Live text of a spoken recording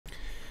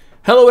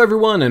Hello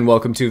everyone and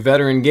welcome to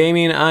Veteran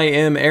Gaming. I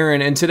am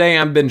Aaron and today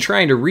I've been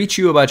trying to reach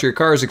you about your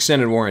car's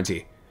extended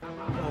warranty.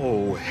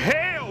 Oh,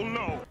 hell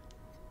no!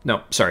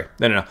 No.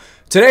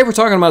 Today we're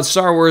talking about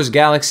Star Wars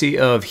Galaxy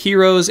of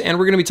Heroes and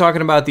we're going to be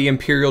talking about the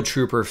Imperial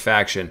Trooper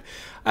Faction.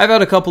 I've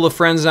had a couple of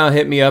friends now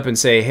hit me up and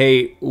say,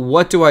 hey,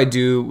 what do I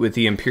do with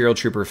the Imperial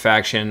Trooper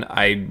Faction?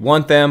 I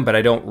want them, but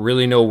I don't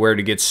really know where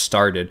to get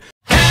started.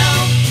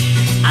 Help!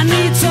 I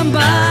need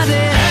somebody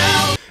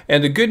help!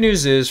 And the good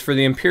news is, for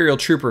the Imperial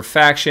Trooper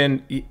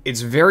Faction,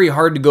 it's very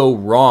hard to go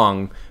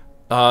wrong.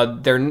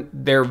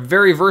 They're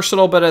very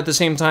versatile, but at the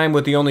same time,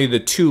 with only the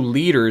two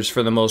leaders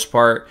for the most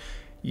part,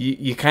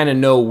 you kind of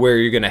know where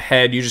you're going to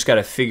head. You just got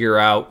to figure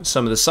out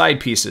some of the side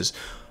pieces.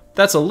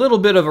 That's a little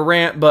bit of a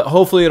rant, but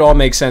hopefully it all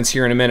makes sense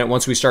here in a minute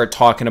once we start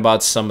talking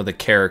about some of the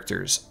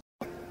characters.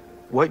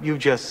 What you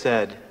just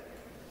said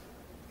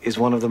is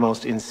one of the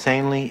most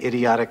insanely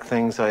idiotic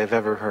things I have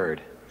ever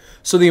heard.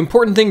 So the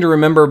important thing to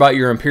remember about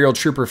your Imperial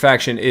Trooper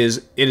Faction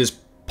is it is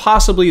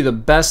possibly the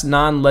best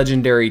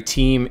non-legendary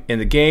team in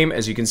the game.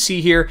 As you can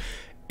see here,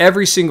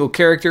 every single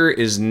character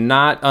is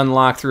not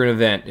unlocked through an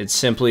event. It's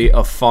simply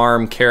a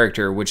farm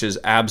character, which is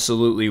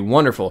absolutely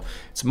wonderful.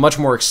 It's much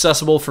more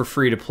accessible for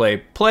free-to-play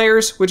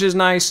players, which is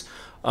nice.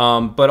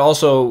 But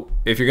also,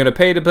 if you're going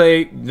to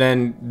play,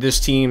 then these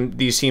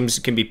teams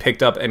can be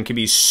picked up and can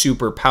be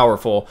super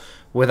powerful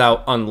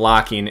without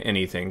unlocking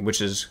anything,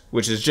 which is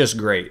just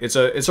great. It's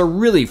a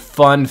really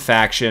fun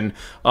faction.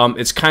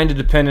 It's kind of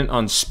dependent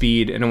on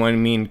speed, and when I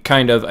mean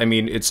kind of, I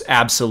mean it's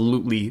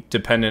absolutely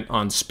dependent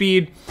on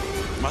speed.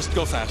 Must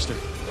go faster.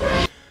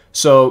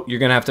 So you're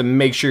gonna have to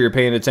make sure you're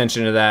paying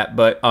attention to that,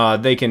 but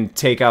they can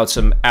take out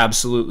some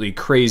absolutely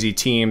crazy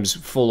teams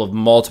full of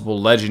multiple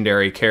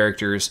legendary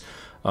characters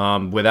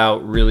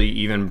without really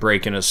even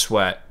breaking a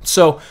sweat.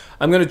 So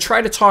I'm going to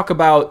try to talk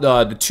about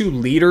the two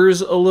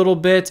leaders a little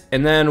bit,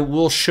 and then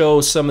we'll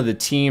show some of the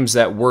teams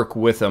that work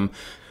with them.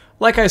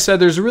 Like I said,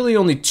 there's really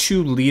only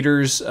two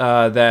leaders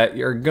that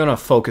you're going to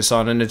focus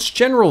on, and it's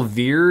General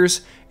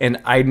Veers and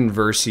Iden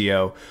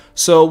Versio.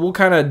 So we'll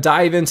kind of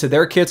dive into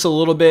their kits a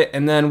little bit,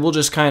 and then we'll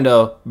just kind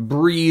of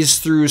breeze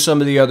through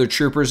some of the other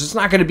troopers. It's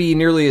not going to be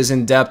nearly as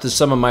in-depth as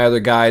some of my other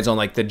guides on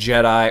like the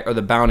Jedi or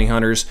the Bounty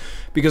Hunters,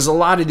 because a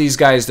lot of these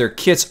guys, their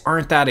kits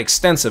aren't that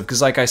extensive,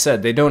 because like I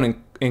said, they don't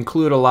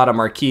include a lot of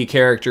marquee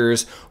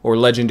characters or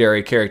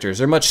legendary characters.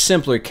 They're much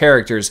simpler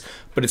characters,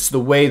 but it's the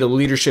way the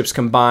leaderships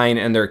combine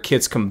and their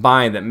kits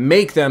combine that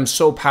make them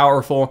so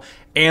powerful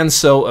and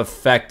so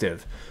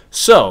effective.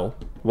 So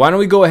why don't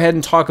we go ahead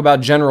and talk about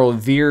General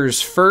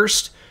Veers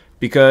first,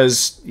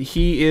 because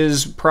he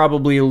is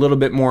probably a little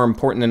bit more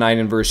important than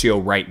Iden Versio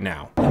right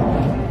now.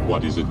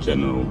 What is it,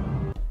 General?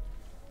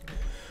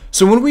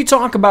 So when we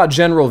talk about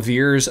General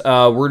Veers,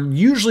 we're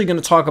usually going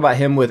to talk about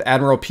him with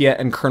Admiral Piet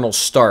and Colonel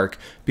Stark,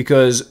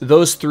 because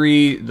those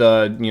three,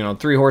 the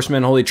Three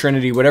Horsemen, Holy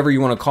Trinity, whatever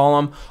you want to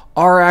call them,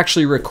 are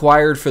actually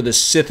required for the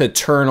Sith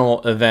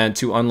Eternal event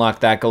to unlock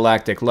that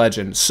galactic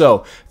legend.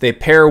 So they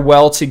pair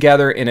well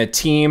together in a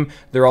team.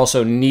 They're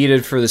also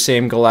needed for the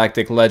same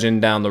galactic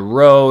legend down the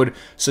road.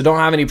 So don't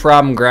have any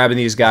problem grabbing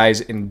these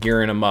guys and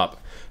gearing them up.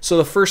 So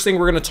the first thing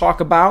we're going to talk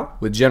about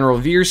with General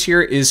Veers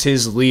here is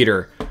his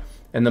leader.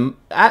 And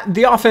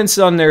the offense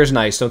on there is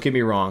nice, don't get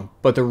me wrong.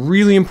 But the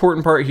really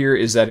important part here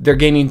is that they're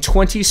gaining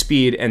 20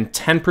 speed and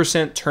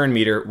 10% turn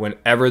meter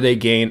whenever they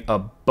gain a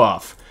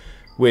buff,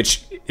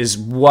 which is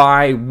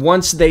why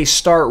once they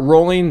start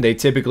rolling, they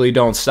typically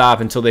don't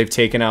stop until they've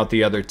taken out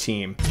the other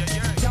team.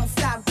 Don't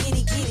stop,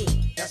 giddy,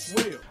 giddy. That's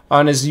real.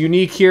 On his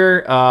unique here,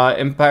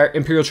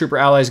 Imperial Trooper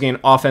allies gain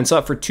offense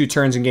up for 2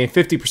 turns and gain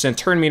 50%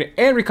 turn meter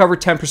and recover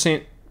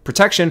 10%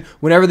 protection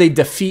whenever they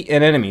defeat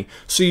an enemy.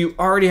 So you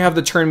already have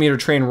the turn meter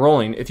train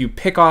rolling. If you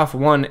pick off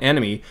one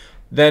enemy,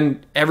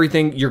 then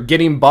everything, you're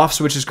getting buffs,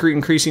 which is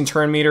increasing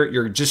turn meter.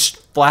 You're just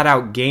flat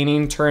out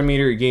gaining turn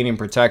meter, you're gaining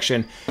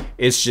protection.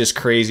 It's just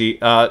crazy.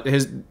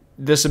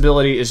 This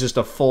ability is just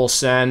a full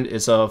send.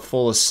 It's a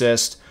full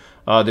assist.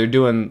 They're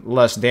doing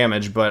less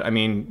damage, but I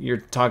mean, you're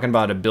talking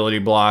about ability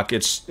block.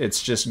 It's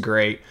just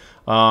great.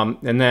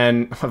 And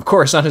then, of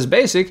course, on his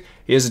basic,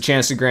 he has a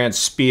chance to grant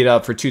speed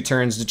up for 2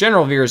 turns to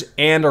General Veers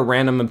and a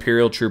random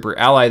Imperial Trooper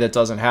ally that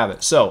doesn't have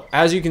it. So,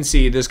 as you can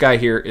see, this guy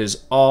here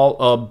is all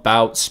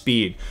about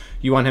speed.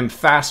 You want him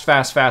fast,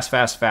 fast, fast,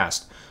 fast,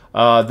 fast.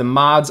 The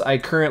mods I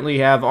currently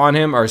have on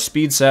him are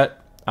speed set,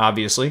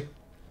 obviously,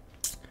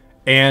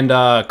 and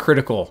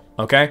critical,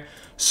 okay?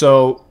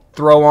 So,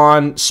 throw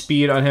on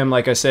speed on him.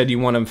 Like I said, you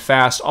want him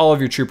fast. All of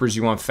your troopers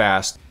you want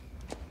fast.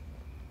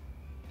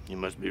 You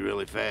must be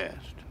really fast.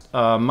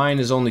 Mine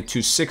is only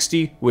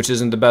 260, which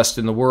isn't the best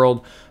in the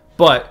world,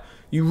 but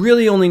you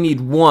really only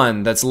need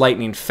one that's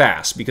lightning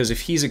fast, because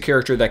if he's a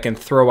character that can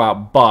throw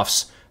out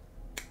buffs,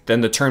 then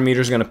the turn meter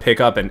is going to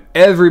pick up and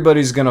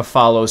everybody's going to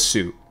follow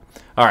suit.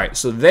 Alright,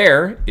 so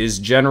there is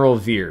General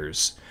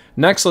Veers.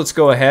 Next, let's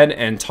go ahead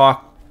and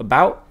talk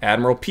about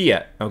Admiral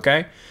Piet,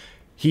 okay?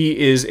 He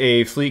is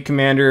a fleet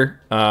commander,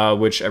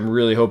 which I'm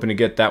really hoping to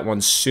get that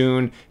one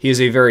soon. He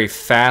is a very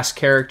fast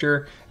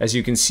character. As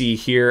you can see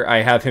here,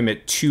 I have him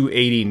at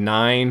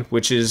 289,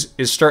 which is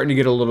starting to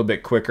get a little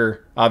bit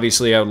quicker.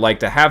 Obviously, I would like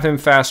to have him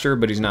faster,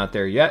 but he's not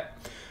there yet.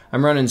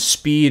 I'm running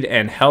speed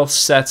and health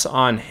sets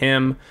on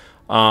him.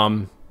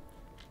 And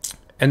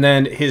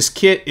then his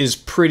kit is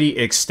pretty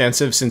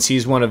extensive since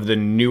he's one of the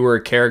newer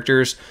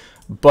characters.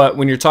 But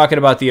when you're talking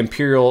about the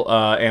Imperial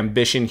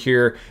ambition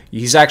here,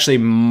 he's actually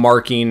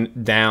marking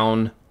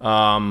down,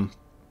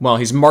 well,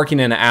 he's marking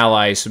an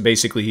ally, so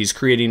basically he's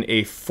creating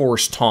a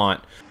force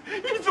taunt.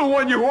 He's the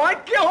one you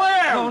want, kill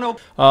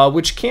him!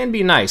 Which can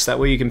be nice. That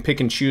way you can pick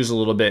and choose a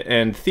little bit,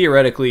 and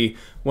theoretically,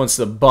 once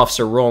the buffs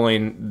are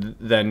rolling,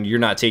 then you're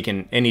not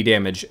taking any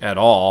damage at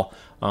all,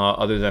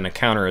 other than a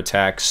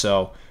counterattack,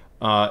 so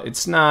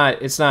it's not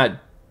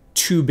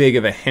too big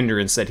of a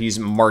hindrance that he's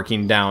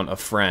marking down a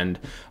friend.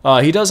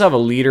 He does have a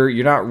leader.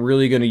 You're not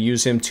really going to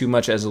use him too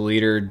much as a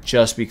leader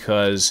just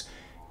because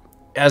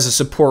as a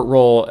support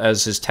role,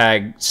 as his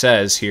tag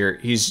says here,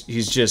 he's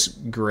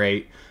just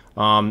great.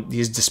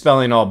 He's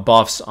dispelling all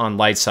buffs on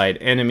light side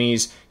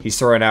enemies. He's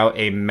throwing out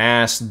a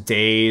mass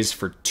daze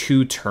for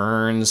 2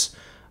 turns.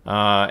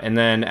 And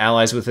then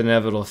allies with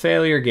inevitable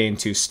failure gain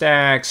 2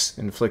 stacks.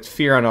 Inflict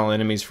fear on all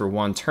enemies for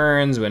 1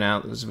 turn. When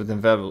allies with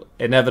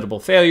inevitable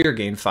failure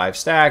gain 5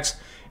 stacks.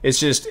 It's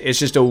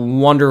just a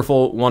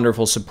wonderful,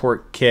 wonderful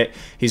support kit.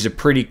 He's a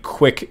pretty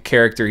quick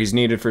character. He's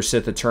needed for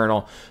Sith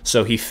Eternal,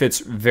 so he fits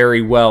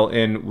very well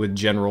in with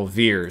General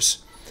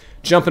Veers.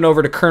 Jumping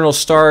over to Colonel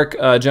Stark,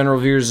 General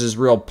Veers is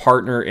real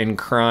partner in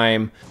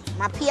crime.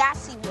 My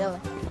PIC, Billy.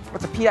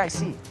 What's a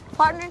PIC?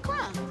 Partner in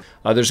crime.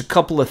 There's a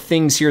couple of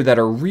things here that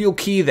are real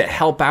key that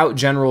help out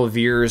General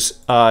Veers.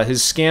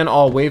 His scan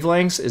all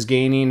wavelengths is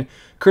gaining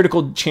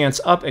critical chance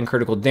up and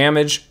critical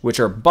damage, which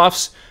are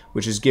buffs,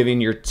 which is giving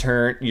your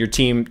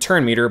team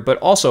turn meter, but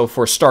also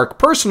for Stark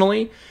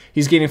personally,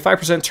 he's gaining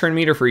 5% turn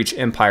meter for each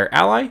Empire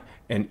ally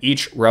and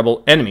each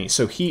Rebel enemy.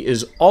 So he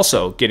is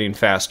also getting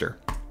faster.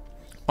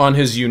 On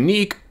his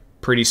unique,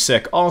 pretty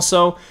sick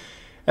also.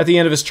 At the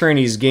end of his turn,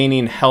 he's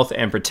gaining health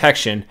and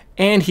protection,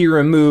 and he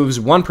removes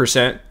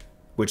 1%,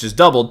 which is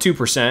doubled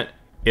 2%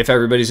 if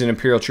everybody's an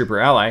Imperial Trooper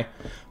ally,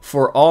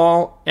 for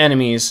all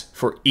enemies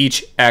for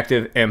each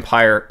active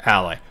Empire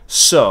ally.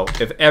 So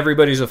if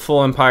everybody's a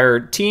full Empire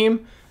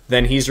team,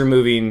 then he's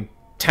removing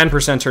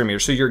 10% turn meter.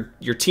 So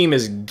your team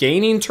is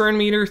gaining turn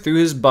meter through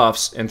his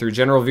buffs and through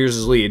General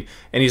Veers' lead,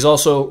 and he's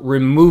also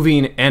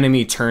removing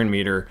enemy turn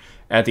meter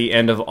at the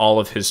end of all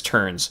of his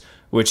turns,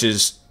 which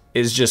is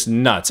just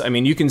nuts. I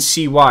mean, you can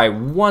see why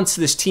once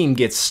this team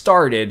gets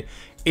started,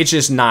 it's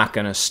just not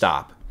going to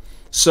stop.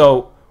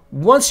 So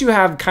once you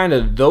have kind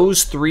of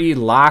those 3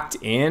 locked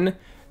in,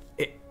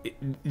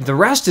 the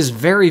rest is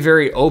very,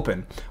 very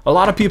open. A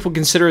lot of people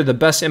consider the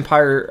best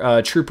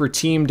Empire Trooper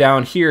team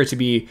down here to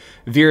be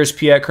Veers,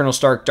 Piet, Colonel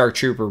Stark, Dark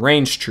Trooper,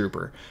 Range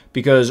Trooper,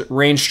 because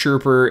Range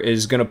Trooper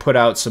is going to put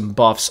out some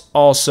buffs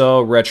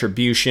also,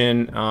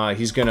 Retribution.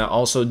 He's going to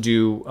also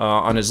do,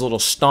 on his little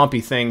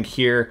stompy thing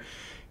here,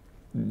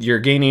 you're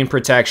gaining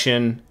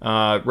protection,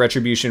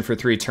 Retribution for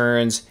 3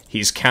 turns.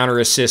 He's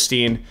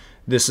counter-assisting.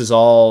 This is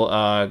all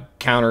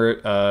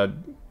counterattack,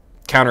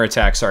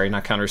 sorry,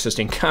 not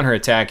counter-assisting,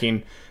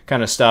 counter-attacking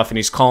kind of stuff, and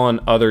he's calling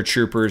other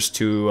troopers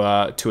to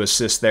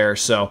assist there.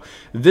 So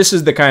this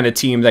is the kind of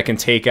team that can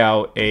take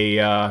out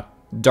a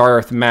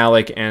Darth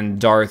Malik and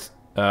Darth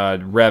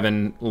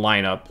Revan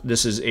lineup.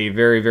 This is a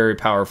very, very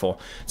powerful.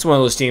 It's one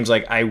of those teams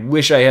like I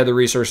wish I had the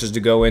resources to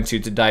go into,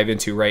 to dive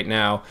into right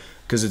now,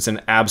 because it's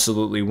an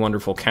absolutely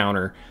wonderful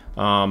counter,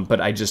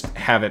 but I just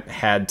haven't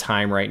had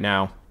time right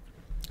now.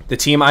 The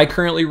team I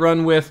currently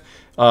run with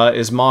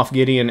is Moff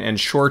Gideon and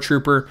Shore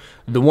Trooper.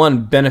 The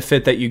one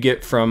benefit that you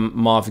get from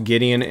Moff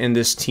Gideon in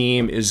this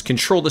team is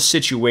control the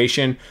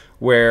situation,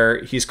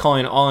 where he's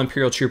calling all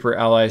Imperial Trooper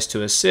allies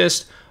to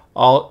assist,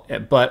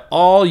 but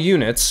all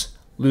units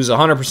lose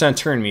 100%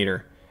 turn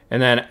meter,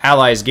 and then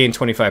allies gain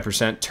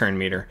 25% turn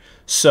meter.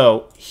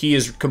 So he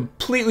is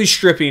completely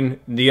stripping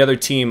the other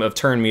team of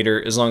turn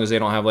meter, as long as they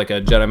don't have like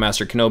a Jedi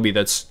Master Kenobi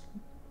that's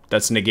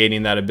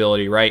negating that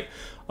ability, right?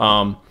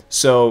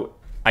 So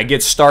I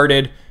get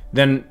started,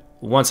 then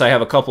once I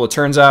have a couple of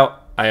turns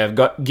out, I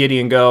have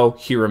Gideon go,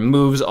 he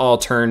removes all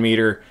turn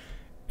meter,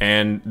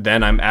 and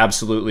then I'm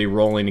absolutely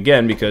rolling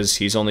again because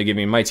he's only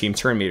giving my team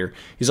turn meter.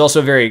 He's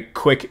also a very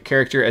quick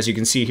character. As you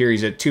can see here,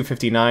 he's at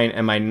 259,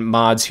 and my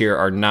mods here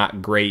are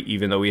not great,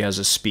 even though he has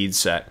a speed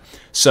set.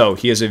 So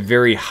he has a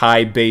very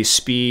high base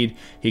speed.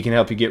 He can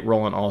help you get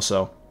rolling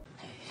also.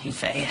 He's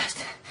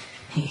fast.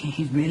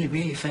 He's really,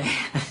 really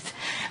fast.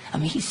 I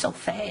mean, he's so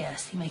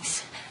fast. He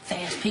makes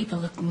fast people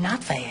look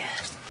not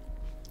fast.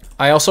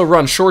 I also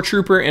run Shore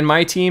Trooper in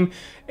my team,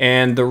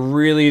 and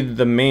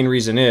the main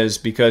reason is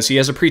because he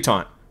has a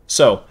pre-taunt.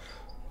 So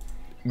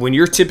when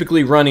you're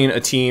typically running a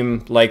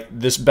team like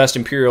this best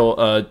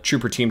Imperial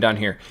Trooper team down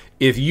here,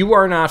 if you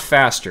are not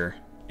faster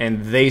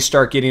and they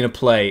start getting a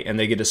play and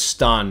they get a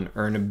stun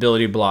or an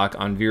ability block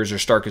on Veers or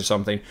Stark or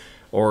something,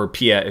 or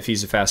Piet if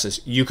he's the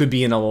fastest, you could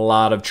be in a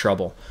lot of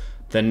trouble.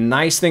 The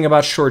nice thing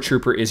about Shore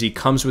Trooper is he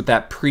comes with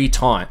that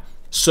pre-taunt.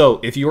 So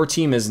if your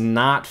team is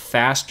not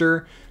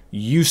faster,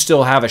 you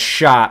still have a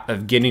shot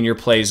of getting your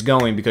plays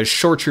going because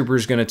Shore Trooper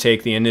is going to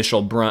take the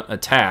initial brunt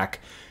attack,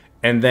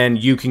 and then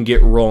you can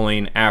get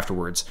rolling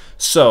afterwards.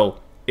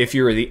 So if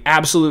you're the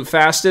absolute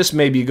fastest,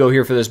 maybe you go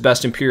here for this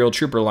best Imperial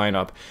Trooper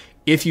lineup.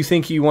 If you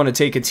think you want to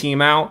take a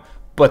team out,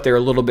 but they're a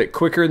little bit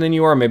quicker than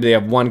you are, maybe they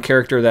have one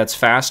character that's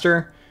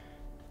faster,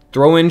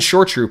 throw in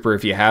Shore Trooper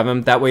if you have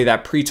him. That way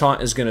that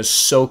pre-taunt is going to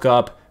soak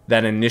up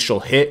that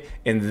initial hit,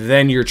 and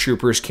then your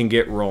troopers can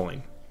get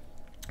rolling.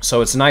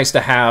 So it's nice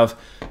to have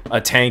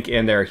a tank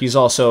in there. He's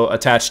also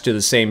attached to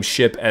the same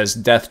ship as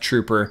Death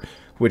Trooper,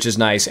 which is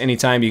nice.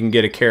 Anytime you can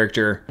get a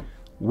character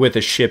with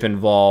a ship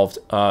involved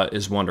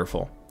is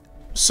wonderful.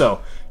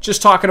 So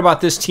just talking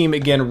about this team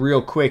again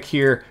real quick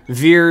here.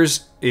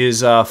 Veers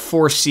is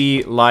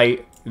 4C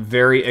light,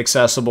 very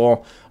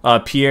accessible.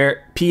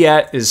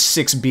 Piet is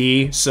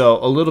 6B,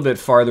 so a little bit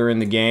farther in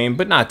the game,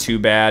 but not too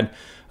bad.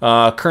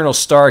 Colonel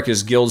Stark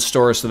is Guild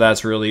Store, so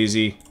that's real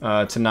easy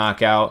to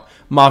knock out.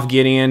 Moff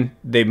Gideon,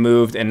 they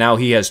moved, and now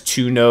he has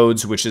 2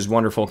 nodes, which is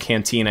wonderful,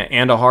 Cantina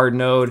and a hard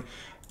node.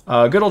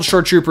 Good old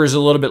Shore Trooper is a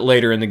little bit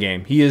later in the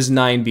game. He is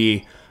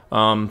 9B,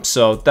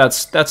 so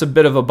that's a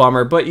bit of a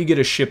bummer, but you get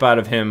a ship out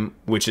of him,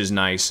 which is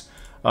nice.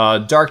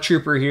 Dark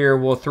Trooper here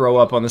we'll throw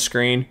up on the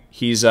screen.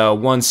 He's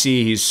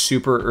 1C, he's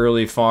super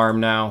early farm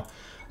now.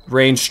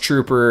 Range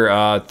Trooper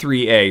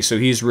 3A, so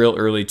he's real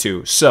early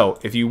too. So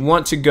if you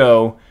want to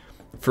go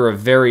for a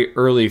very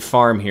early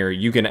farm here,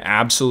 you can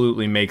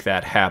absolutely make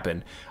that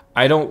happen.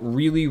 I don't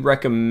really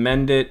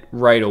recommend it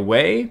right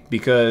away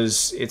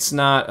because it's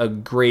not a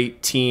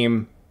great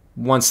team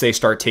once they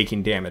start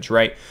taking damage,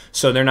 right?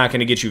 So they're not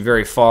going to get you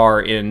very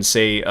far in,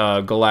 say,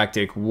 a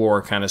Galactic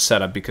War kind of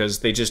setup because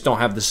they just don't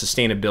have the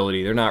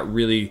sustainability. They're not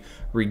really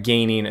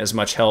regaining as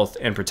much health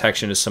and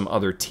protection as some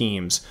other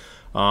teams.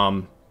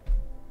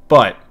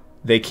 But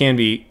they can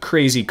be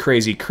crazy,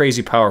 crazy,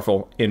 crazy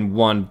powerful in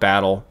one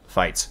battle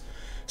fights.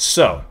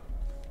 So,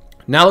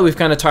 now that we've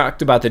kind of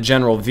talked about the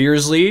General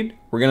Veers lead,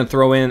 we're going to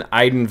throw in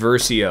Iden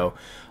Versio.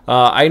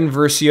 Iden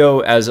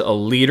Versio as a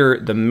leader,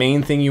 the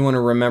main thing you want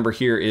to remember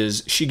here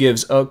is she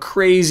gives a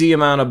crazy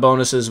amount of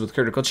bonuses with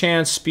critical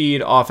chance,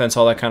 speed, offense,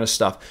 all that kind of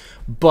stuff.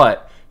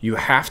 But you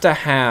have to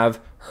have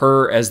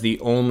her as the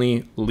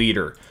only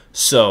leader.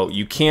 So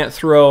you can't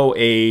throw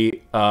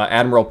a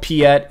Admiral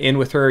Piet in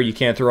with her. You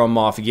can't throw a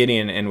Moff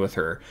Gideon in with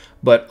her.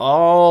 But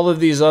all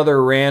of these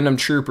other random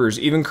troopers,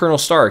 even Colonel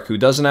Stark, who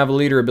doesn't have a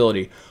leader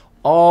ability,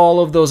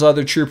 all of those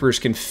other troopers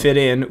can fit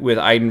in with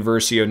Iden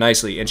Versio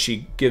nicely. And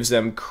she gives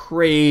them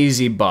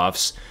crazy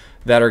buffs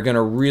that are going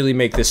to really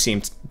make this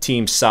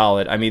team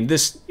solid. I mean,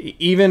 this,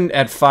 even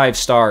at 5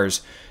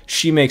 stars,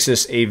 she makes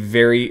this a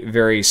very,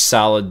 very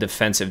solid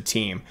defensive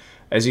team.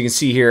 As you can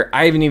see here,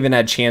 I haven't even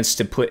had a chance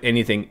to put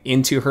anything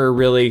into her,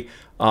 really.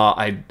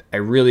 I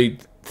really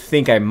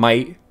think I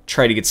might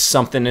try to get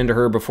something into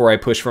her before I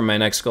push for my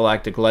next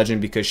Galactic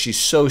Legend because she's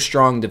so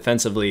strong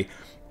defensively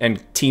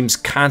and teams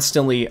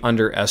constantly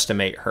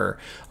underestimate her.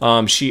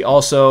 She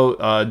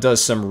also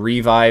does some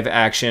revive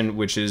action,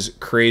 which is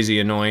crazy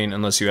annoying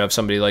unless you have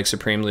somebody like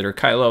Supreme Leader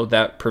Kylo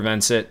that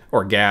prevents it,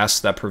 or Gas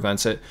that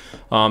prevents it.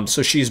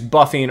 So she's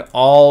buffing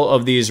all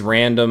of these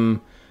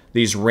random,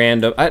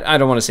 I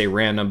don't want to say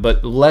random,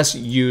 but less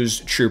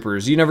used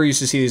troopers. You never used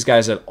to see these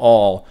guys at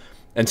all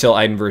until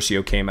Iden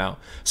Versio came out.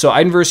 So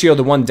Iden Versio,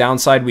 the one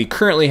downside we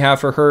currently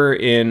have for her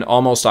in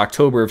almost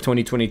October of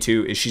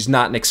 2022 is she's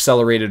not an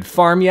accelerated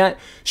farm yet.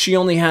 She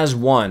only has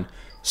 1.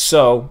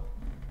 So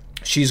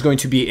she's going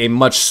to be a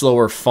much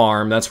slower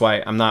farm. That's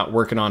why I'm not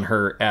working on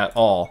her at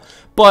all.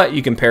 But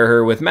you can pair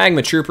her with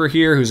Magma Trooper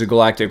here, who's a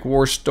Galactic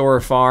War Store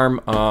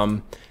farm.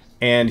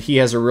 And he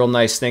has a real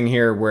nice thing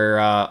here where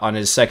on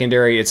his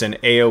secondary, it's an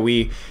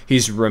AoE.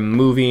 He's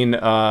removing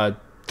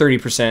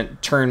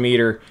 30% turn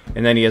meter,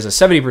 and then he has a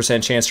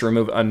 70% chance to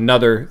remove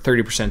another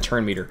 30%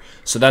 turn meter.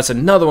 So that's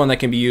another one that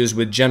can be used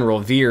with General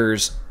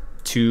Veers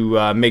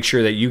to make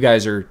sure that you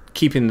guys are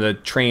keeping the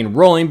train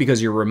rolling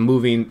because you're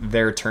removing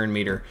their turn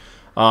meter.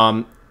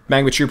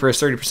 Magma Trooper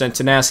has 30%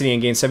 tenacity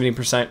and gains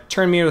 70%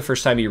 turn meter the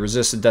first time he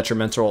resists a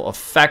detrimental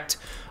effect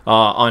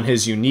on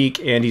his unique,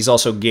 and he's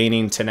also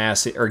gaining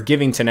tenacity, or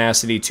giving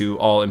tenacity to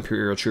all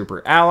Imperial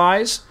Trooper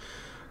allies.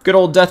 Good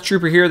old Death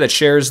Trooper here that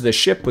shares the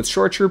ship with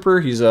Shore Trooper.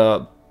 He's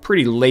a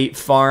pretty late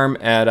farm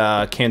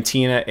at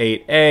Cantina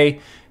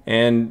 8A,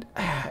 and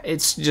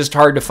it's just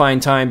hard to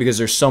find time because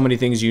there's so many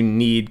things you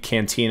need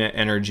Cantina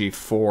energy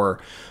for.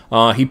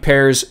 He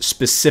pairs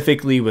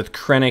specifically with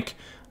Krennic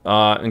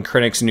and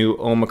Krennic's new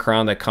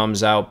Omicron that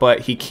comes out, but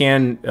he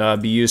can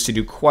be used to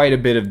do quite a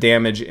bit of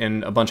damage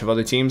in a bunch of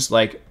other teams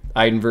like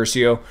Iden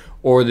Versio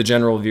or the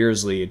General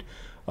Veers lead.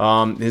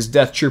 His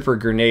Death Trooper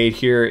grenade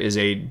here is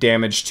a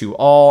damage to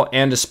all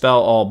and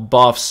dispel all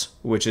buffs,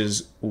 which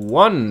is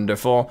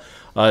wonderful.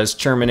 His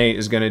Terminate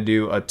is going to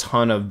do a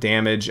ton of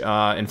damage,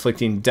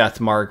 inflicting Death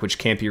Mark, which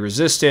can't be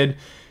resisted.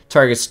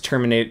 Targets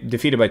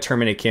defeated by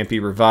Terminate can't be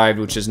revived,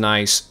 which is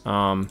nice.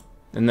 And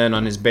then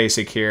on his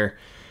basic here,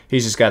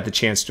 he's just got the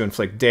chance to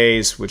inflict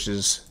Daze, which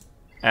is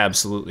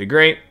absolutely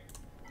great.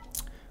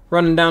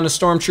 Running down to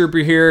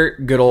Stormtrooper here,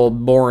 good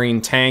old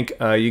boring tank.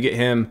 You get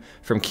him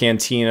from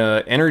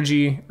Cantina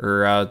Energy,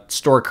 or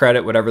Store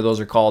Credit, whatever those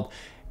are called,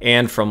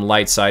 and from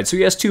Light Side. So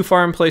he has 2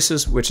 farm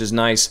places, which is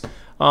nice.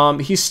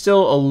 He's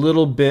still a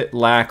little bit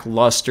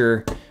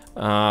lackluster.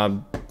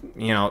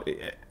 You know,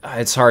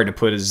 it's hard to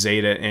put his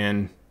Zeta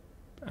in.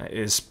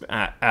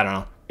 I don't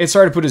know. It's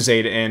hard to put his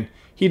Zeta in.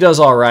 He does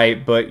all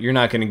right, but you're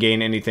not going to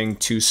gain anything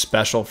too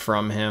special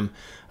from him.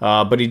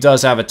 But he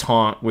does have a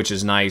taunt, which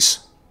is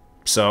nice.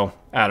 So,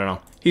 I don't know.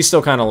 He's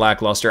still kind of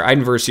lackluster.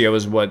 Iden Versio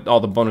is what,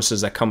 all the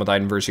bonuses that come with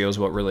Iden Versio is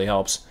what really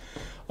helps.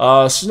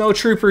 Snow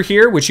Trooper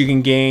here, which you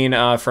can gain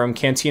from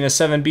Cantina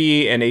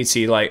 7B and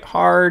 8C Light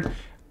Hard,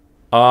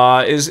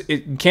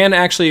 it can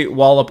actually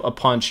wallop a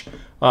punch.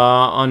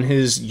 On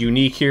his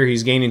unique here,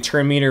 he's gaining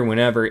turn meter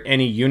whenever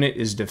any unit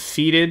is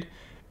defeated,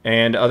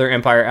 and other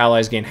Empire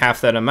allies gain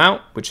half that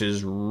amount, which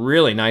is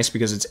really nice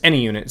because it's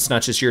any unit, it's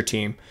not just your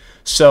team.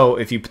 So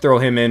if you throw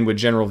him in with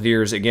General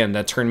Veers, again,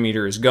 that turn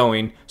meter is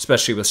going,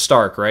 especially with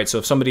Stark, right? So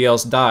if somebody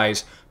else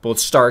dies, both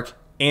Stark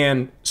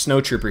and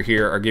Snow Trooper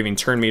here are giving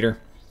turn meter.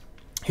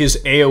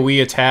 His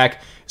AoE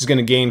attack is going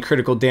to gain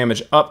critical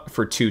damage up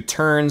for 2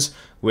 turns,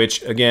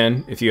 which,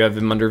 again, if you have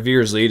him under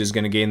Veers' lead, is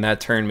going to gain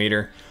that turn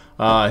meter.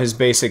 His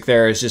basic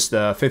there is just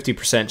a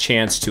 50%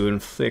 chance to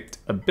inflict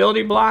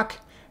ability block,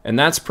 and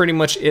that's pretty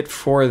much it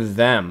for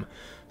them.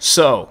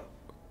 So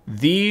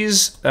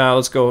these,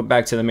 let's go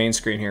back to the main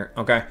screen here.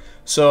 Okay,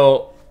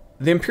 so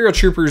the Imperial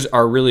Troopers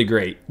are really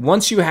great.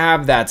 Once you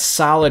have that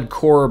solid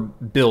core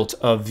built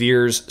of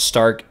Veers,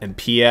 Stark, and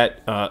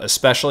Piet,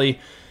 especially,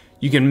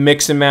 you can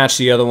mix and match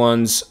the other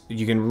ones.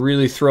 You can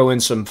really throw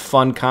in some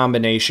fun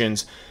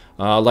combinations.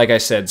 Like I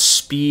said,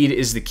 speed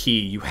is the key.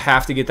 You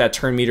have to get that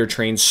turn meter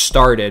train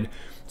started,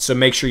 so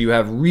make sure you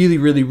have really,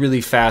 really, really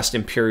fast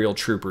Imperial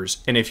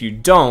Troopers. And if you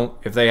don't,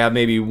 if they have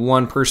maybe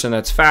one person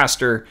that's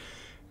faster,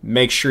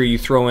 make sure you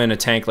throw in a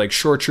tank like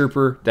Shore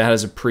Trooper that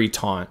has a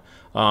pre-taunt.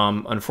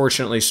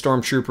 Unfortunately,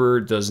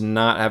 Stormtrooper does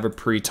not have a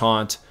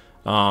pre-taunt,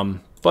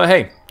 but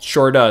hey,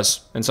 Shore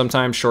does, and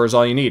sometimes Shore is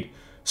all you need.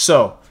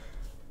 So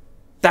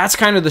that's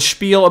kind of the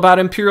spiel about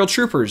Imperial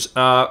Troopers.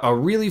 A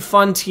really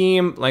fun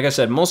team. Like I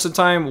said, most of the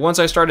time, once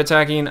I start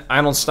attacking,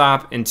 I don't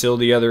stop until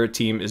the other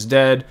team is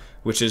dead,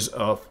 which is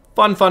a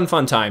fun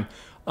time.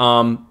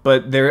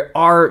 But there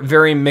are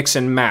very mix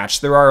and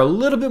match. There are a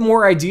little bit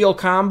more ideal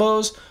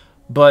combos,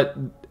 but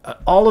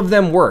all of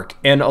them work,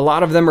 and a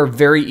lot of them are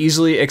very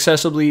easily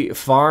accessibly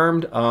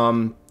farmed.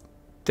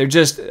 They're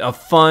just a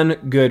fun,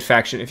 good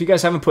faction. If you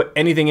guys haven't put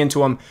anything into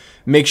them,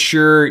 make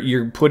sure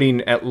you're putting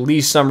at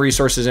least some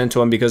resources into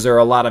them, because there are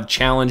a lot of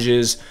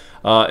challenges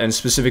and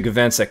specific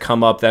events that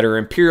come up that are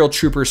Imperial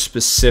Trooper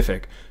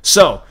specific.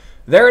 So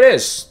there it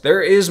is.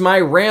 There is my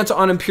rant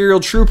on Imperial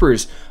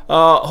Troopers.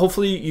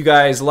 Hopefully you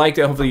guys liked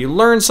it. Hopefully you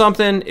learned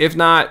something. If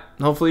not,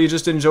 hopefully you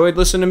just enjoyed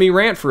listening to me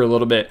rant for a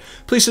little bit.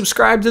 Please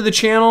subscribe to the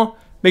channel.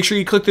 Make sure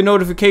you click the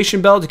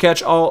notification bell to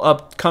catch all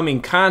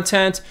upcoming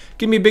content.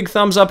 Give me a big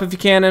thumbs up if you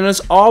can, and as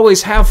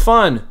always, have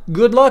fun.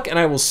 Good luck, and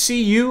I will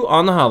see you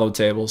on the holo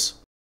tables.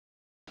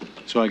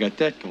 So I got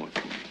that going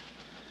for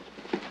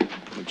me,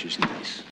 which is nice.